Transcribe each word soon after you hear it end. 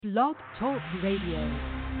Blog Talk Radio.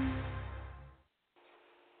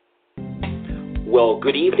 Well,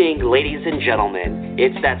 good evening, ladies and gentlemen.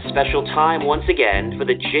 It's that special time once again for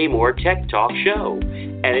the JMOR Tech Talk Show,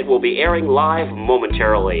 and it will be airing live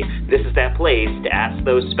momentarily. This is that place to ask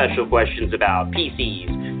those special questions about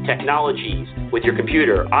PCs, technologies, with your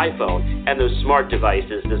computer, iPhone, and those smart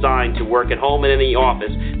devices designed to work at home and in the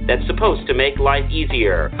office that's supposed to make life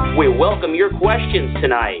easier. We welcome your questions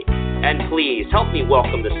tonight. And please help me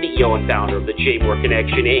welcome the CEO and founder of the JMOR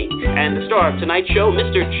Connection, Inc. and the star of tonight's show,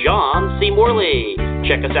 Mr. John C. Morley.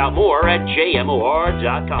 Check us out more at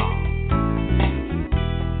JMOR.com.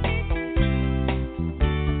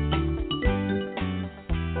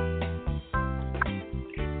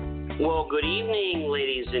 Well, good evening,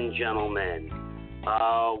 ladies and gentlemen.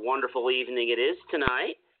 Wonderful evening it is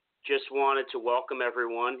tonight. Just wanted to welcome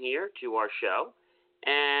everyone here to our show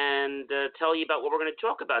and tell you about what we're going to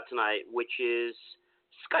talk about tonight, which is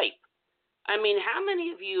Skype. I mean, how many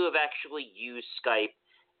of you have actually used Skype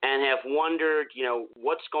and have wondered,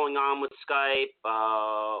 what's going on with Skype,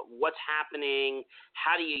 what's happening,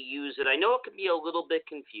 how do you use it? I know it can be a little bit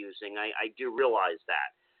confusing. I do realize that.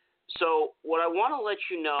 So what I want to let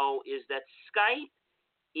you know is that Skype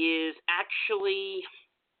is actually,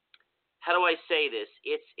 how do I say this?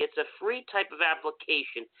 It's a free type of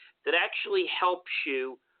application that actually helps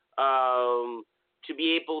you to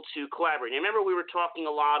be able to collaborate. Now, remember, we were talking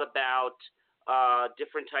a lot about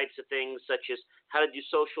different types of things, such as how to do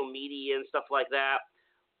social media and stuff like that.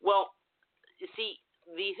 Well, you see,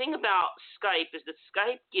 the thing about Skype is that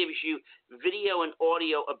Skype gives you video and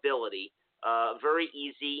audio ability, very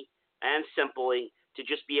easy and simply to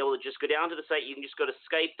just be able to just go down to the site. You can just go to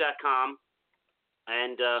Skype.com,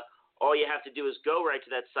 and all you have to do is go right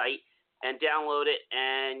to that site and download it,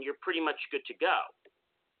 and you're pretty much good to go.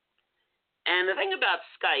 And the thing about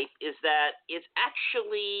Skype is that it's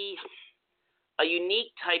actually a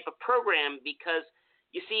unique type of program because,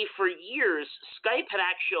 you see, for years, Skype had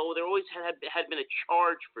actually, there always had been a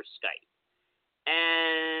charge for Skype.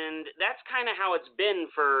 And that's kind of how it's been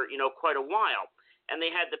for, quite a while. And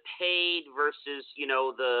they had the paid versus,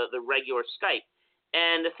 the regular Skype.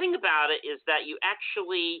 And the thing about it is that you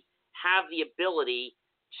actually have the ability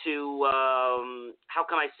to,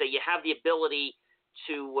 you have the ability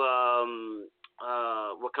to,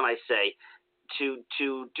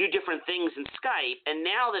 to do different things in Skype. And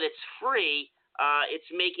now that it's free, it's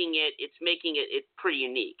making it pretty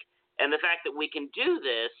unique. And the fact that we can do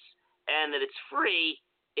this and that it's free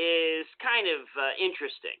is kind of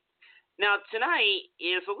interesting. Now, tonight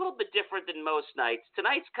is a little bit different than most nights.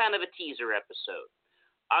 Tonight's kind of a teaser episode.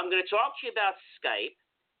 I'm going to talk to you about Skype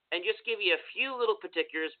and just give you a few little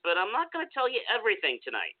particulars, but I'm not going to tell you everything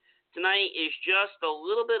tonight. Tonight is just a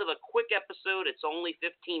little bit of a quick episode. It's only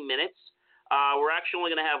 15 minutes. We're actually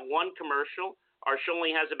only going to have one commercial. Our show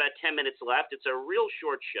only has about 10 minutes left. It's a real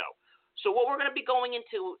short show. So what we're going to be going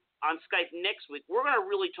into on Skype next week, we're going to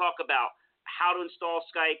really talk about how to install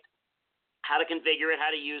Skype, how to configure it,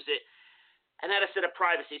 how to use it, and how to set up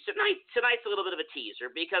privacy. So tonight's a little bit of a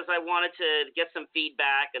teaser because I wanted to get some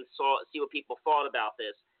feedback and see what people thought about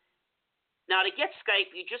this. Now, to get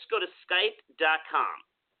Skype, you just go to Skype.com.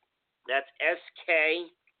 That's SKYPE.com.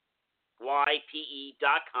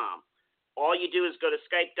 All you do is go to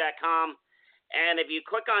Skype.com, and if you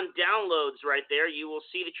click on downloads right there, you will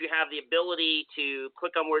see that you have the ability to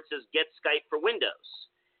click on where it says Get Skype for Windows.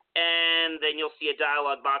 And then you'll see a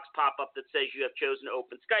dialog box pop up that says you have chosen to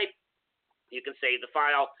open Skype. You can save the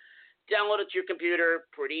file, download it to your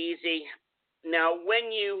computer, pretty easy. Now,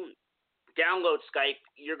 when you download Skype,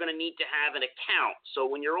 you're going to need to have an account. So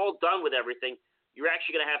when you're all done with everything, you're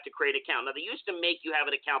actually going to have to create an account. Now, they used to make you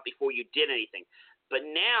have an account before you did anything, but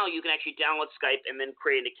now you can actually download Skype and then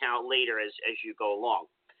create an account later as you go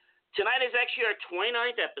along. Tonight is actually our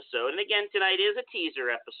 29th episode, and again, tonight is a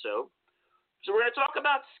teaser episode. So we're going to talk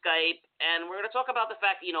about Skype, and we're going to talk about the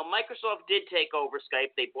fact that, Microsoft did take over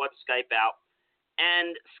Skype. They bought Skype out,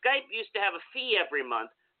 and Skype used to have a fee every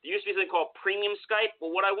month. There used to be something called Premium Skype. Well,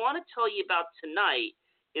 what I want to tell you about tonight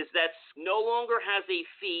is that no longer has a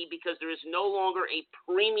fee because there is no longer a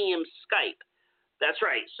Premium Skype. That's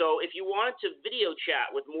right. So if you wanted to video chat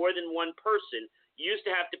with more than one person, you used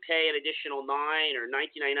to have to pay an additional $9 or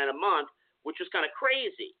 $19.99 a month, which was kind of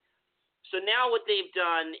crazy. So now what they've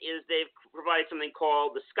done is they've provided something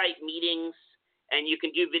called the Skype meetings, and you can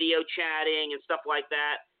do video chatting and stuff like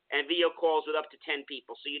that, and video calls with up to 10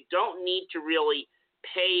 people. So you don't need to really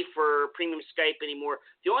pay for premium Skype anymore.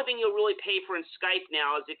 The only thing you'll really pay for in Skype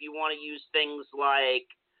now is if you want to use things like,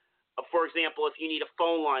 for example, if you need a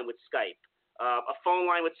phone line with Skype. A phone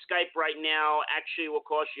line with Skype right now actually will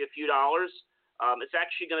cost you a few dollars. It's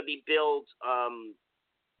actually going to be billed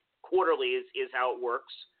quarterly is how it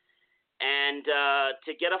works. And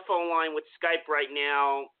to get a phone line with Skype right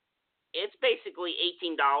now, it's basically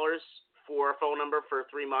 $18 for a phone number for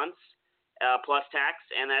 3 months plus tax,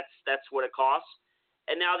 and that's what it costs.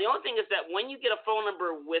 And now the only thing is that when you get a phone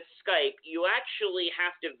number with Skype, you actually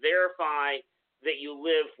have to verify that you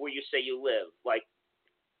live where you say you live. Like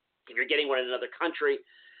if you're getting one in another country,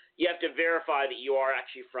 you have to verify that you are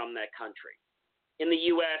actually from that country. In the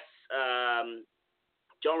U.S.,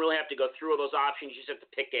 don't really have to go through all those options. You just have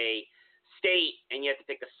to pick a state, and you have to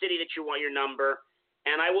pick a city that you want your number.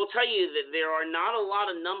 And I will tell you that there are not a lot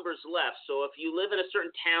of numbers left. So if you live in a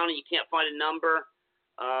certain town and you can't find a number,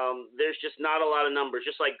 there's just not a lot of numbers,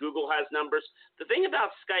 just like Google has numbers. The thing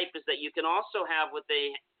about Skype is that you can also have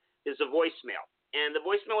is a voicemail. And the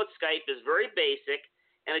voicemail with Skype is very basic,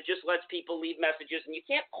 and it just lets people leave messages. And you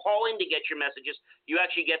can't call in to get your messages. You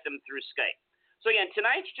actually get them through Skype. So again,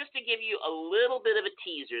 tonight's just to give you a little bit of a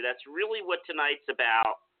teaser. That's really what tonight's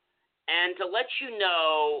about. And to let you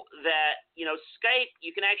know that, Skype, you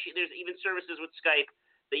can actually, there's even services with Skype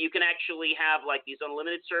that you can actually have like these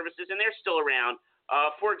unlimited services, and they're still around.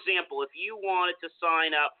 For example, if you wanted to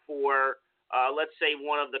sign up for, let's say,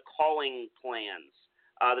 one of the calling plans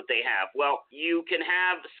that they have, well, you can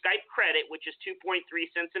have Skype credit, which is 2.3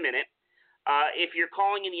 cents a minute. If you're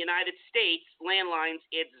calling in the United States, landlines,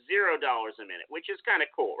 it's $0 a minute, which is kind of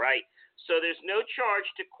cool, right? So there's no charge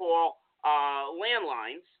to call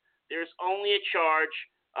landlines. There's only a charge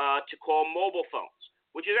to call mobile phones,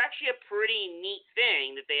 which is actually a pretty neat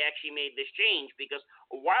thing that they actually made this change, because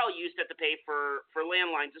a while you used to have to pay for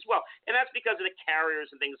landlines as well, and that's because of the carriers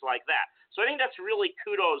and things like that. So I think that's really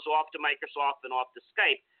kudos off to Microsoft and off to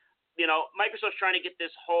Skype. Microsoft's trying to get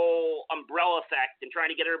this whole umbrella effect and trying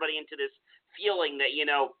to get everybody into this feeling that,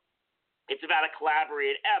 it's about a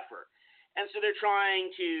collaborated effort. And so they're trying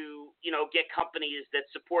to, get companies that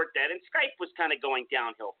support that. And Skype was kind of going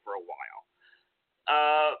downhill for a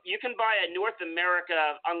while. You can buy a North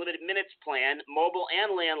America unlimited minutes plan, mobile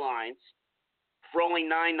and landlines, for only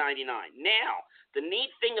 $9.99. Now, the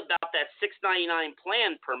neat thing about that $6.99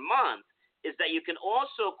 plan per month is that you can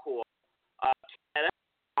also call Canada,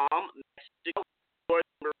 Mexico,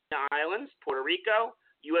 Northern Virgin Islands, Puerto Rico,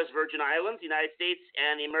 U.S. Virgin Islands, United States,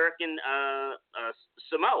 and the American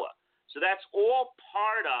Samoa. So that's all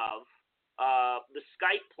part of the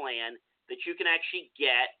Skype plan that you can actually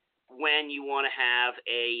get when you want to have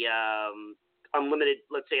a unlimited,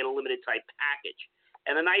 let's say, an unlimited type package.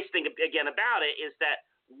 And the nice thing, again, about it is that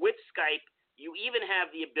with Skype, you even have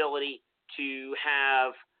the ability to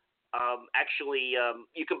have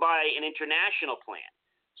you can buy an international plan.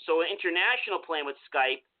 So an international plan with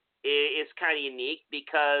Skype is kind of unique,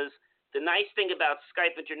 because the nice thing about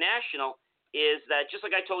Skype International is that, just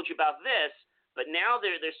like I told you about this, but now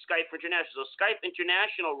there's Skype for International. So Skype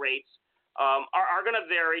International rates are going to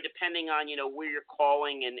vary depending on, where you're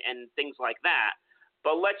calling and things like that.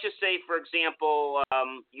 But let's just say, for example,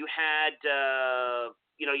 you had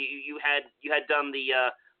done the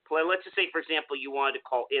plan. Let's just say, for example, you wanted to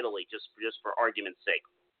call Italy, just for argument's sake.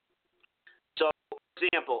 So, for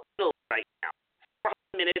example, Italy right now,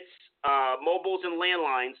 400 minutes, mobiles and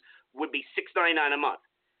landlines would be $6.99 a month.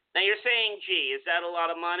 Now you're saying, gee, is that a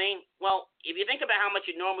lot of money? Well, if you think about how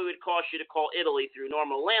much it normally would cost you to call Italy through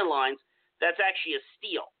normal landlines, that's actually a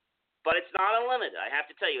steal. But it's not unlimited. I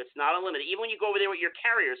have to tell you, it's not unlimited. Even when you go over there with your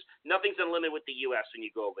carriers, nothing's unlimited with the U.S. when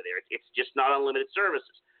you go over there. It's just not unlimited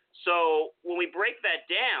services. So when we break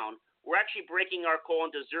that down, we're actually breaking our call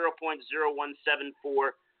into 0.0174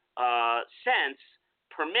 cents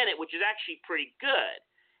per minute, which is actually pretty good.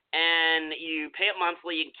 And you pay it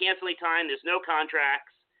monthly. You can cancel anytime. There's no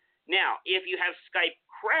contracts. Now, if you have Skype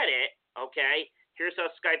credit, okay, here's how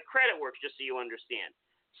Skype credit works, just so you understand.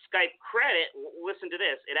 Skype credit, listen to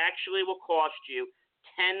this, it actually will cost you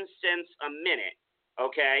 10 cents a minute,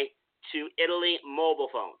 okay, to Italy mobile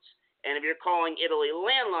phones. And if you're calling Italy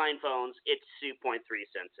landline phones, it's 2.3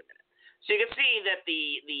 cents a minute. So you can see that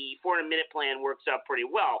the 400-minute plan works out pretty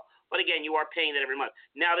well. But again, you are paying that every month.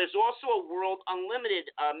 Now, there's also a World Unlimited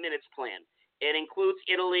minutes plan. It includes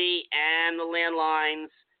Italy and the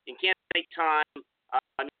landlines. You can't make time.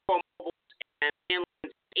 You call mobiles and landlines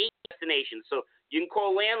in 8 destinations. So you can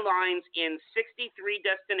call landlines in 63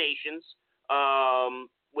 destinations,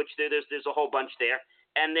 which there's a whole bunch there.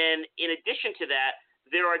 And then in addition to that,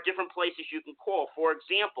 there are different places you can call. For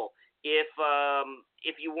example, if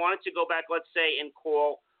you wanted to go back, let's say, and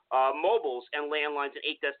call mobiles and landlines in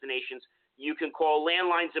 8 destinations, you can call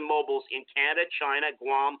landlines and mobiles in Canada, China,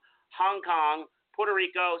 Guam, Hong Kong, Puerto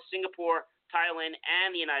Rico, Singapore, Thailand,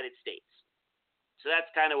 and the United States. So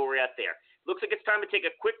that's kind of where we're at there. A Looks like it's time to take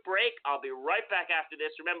a quick break. I'll be right back after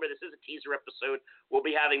this. Remember, this is a teaser episode. We'll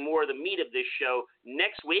be having more of the meat of this show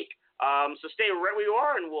next week. So stay right where you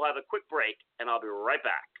are, and we'll have a quick break, and I'll be right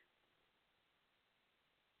back.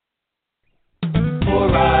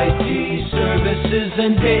 For IT services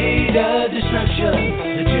and data destruction,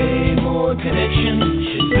 the JMOR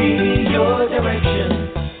connection should be your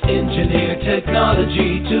direction. Engineer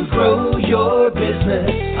technology to grow your business.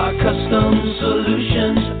 Our custom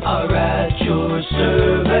solutions are at your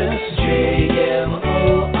service.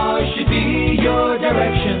 JMOR should be your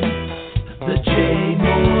direction. The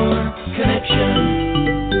JMOR connection.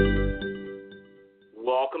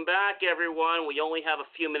 Welcome back, everyone. We only have a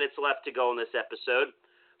few minutes left to go in this episode.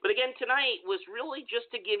 But again, tonight was really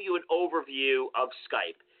just to give you an overview of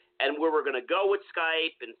Skype and where we're going to go with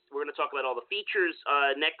Skype. And we're going to talk about all the features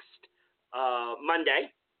next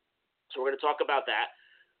Monday. So we're going to talk about that.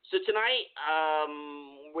 So tonight,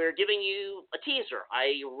 we're giving you a teaser.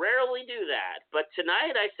 I rarely do that. But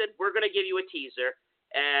tonight I said we're going to give you a teaser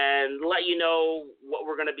and let you know what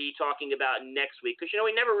we're going to be talking about next week. Because,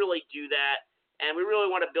 we never really do that. And we really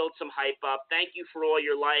want to build some hype up. Thank you for all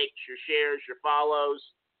your likes, your shares, your follows.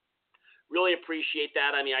 Really appreciate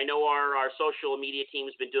that. I mean, I know our social media team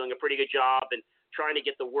has been doing a pretty good job and trying to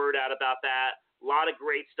get the word out about that. A lot of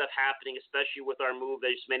great stuff happening, especially with our move,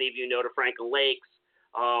 as many of you know, to Franklin Lakes.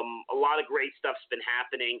 A lot of great stuff's been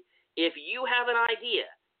happening. If you have an idea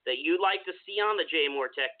that you'd like to see on the JMOR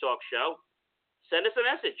Tech Talk Show, send us a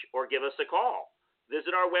message or give us a call.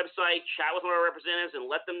 Visit our website, chat with one of our representatives, and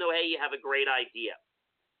let them know, hey, you have a great idea.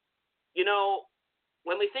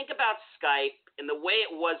 When we think about Skype and the way it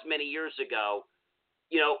was many years ago,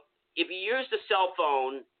 if you used a cell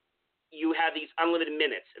phone, you had these unlimited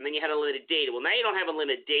minutes, and then you had unlimited data. Well, now you don't have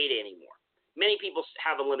unlimited data anymore. Many people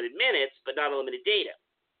have unlimited minutes, but not unlimited data.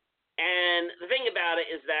 And the thing about it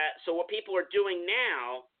is that, so what people are doing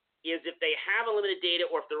now is if they have unlimited data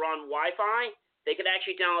or if they're on Wi-Fi, they can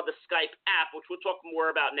actually download the Skype app, which we'll talk more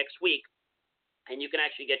about next week, and you can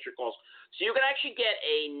actually get your calls. So you can actually get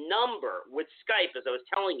a number with Skype, as I was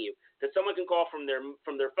telling you, that someone can call from their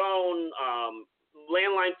phone,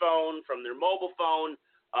 landline phone, from their mobile phone.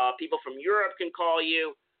 People from Europe can call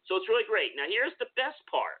you. So it's really great. Now, here's the best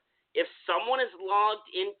part. If someone is logged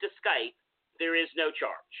into Skype, there is no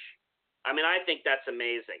charge. I mean, I think that's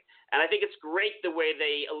amazing. And I think it's great the way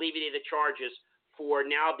they alleviated the charges for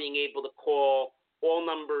now being able to call all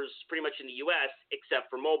numbers pretty much in the U.S. except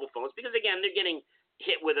for mobile phones because, again, they're getting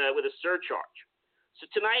hit with a surcharge. So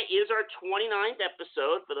tonight is our 29th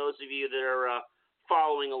episode for those of you that are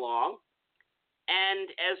following along. And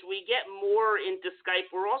as we get more into Skype,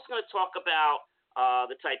 we're also going to talk about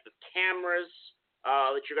the type of cameras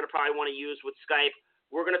that you're going to probably want to use with Skype.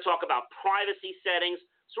 We're going to talk about privacy settings.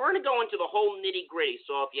 So we're going to go into the whole nitty-gritty.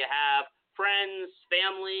 So if you have friends,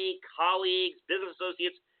 family, colleagues, business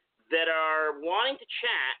associates that are wanting to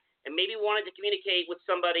chat and maybe wanting to communicate with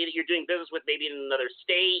somebody that you're doing business with maybe in another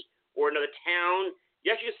state or another town,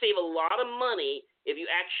 you actually save a lot of money if you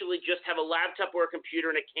actually just have a laptop or a computer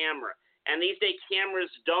and a camera. And these days, cameras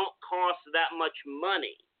don't cost that much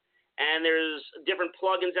money. And there's different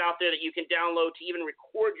plugins out there that you can download to even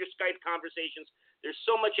record your Skype conversations. There's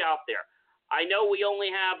so much out there. I know we only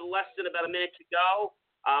have less than about a minute to go.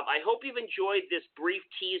 I hope you've enjoyed this brief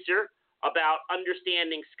teaser about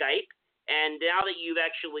understanding Skype. And now that you've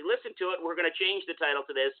actually listened to it, we're going to change the title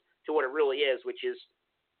to this to what it really is, which is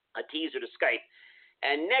a teaser to Skype.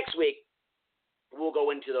 And next week, we'll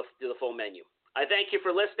go into the full menu. I thank you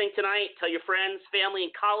for listening tonight. Tell your friends, family,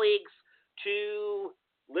 and colleagues to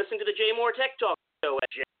listen to the JMOR Tech Talk Show at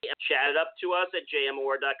chat it up to us at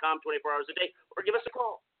jmor.com 24 hours a day, or give us a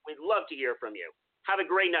call. We'd love to hear from you. Have a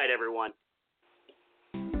great night, everyone.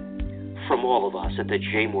 From all of us at the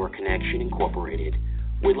JMOR Connection Incorporated,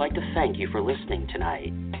 we'd like to thank you for listening tonight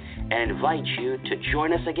and invite you to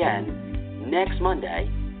join us again next Monday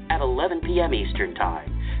at 11 p.m. Eastern Time.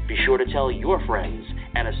 Be sure to tell your friends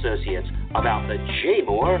and associates about the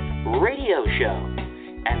JMOR Radio Show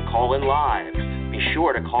and call in live. Be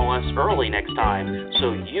sure to call us early next time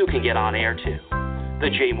so you can get on air too. The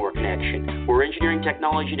JMOR Connection. We're engineering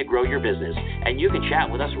technology to grow your business, and you can chat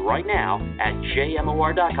with us right now at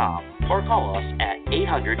jmor.com or call us at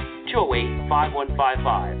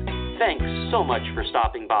 800-208-5155. Thanks so much for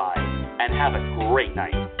stopping by, and have a great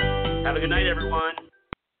night. Have a good night, everyone.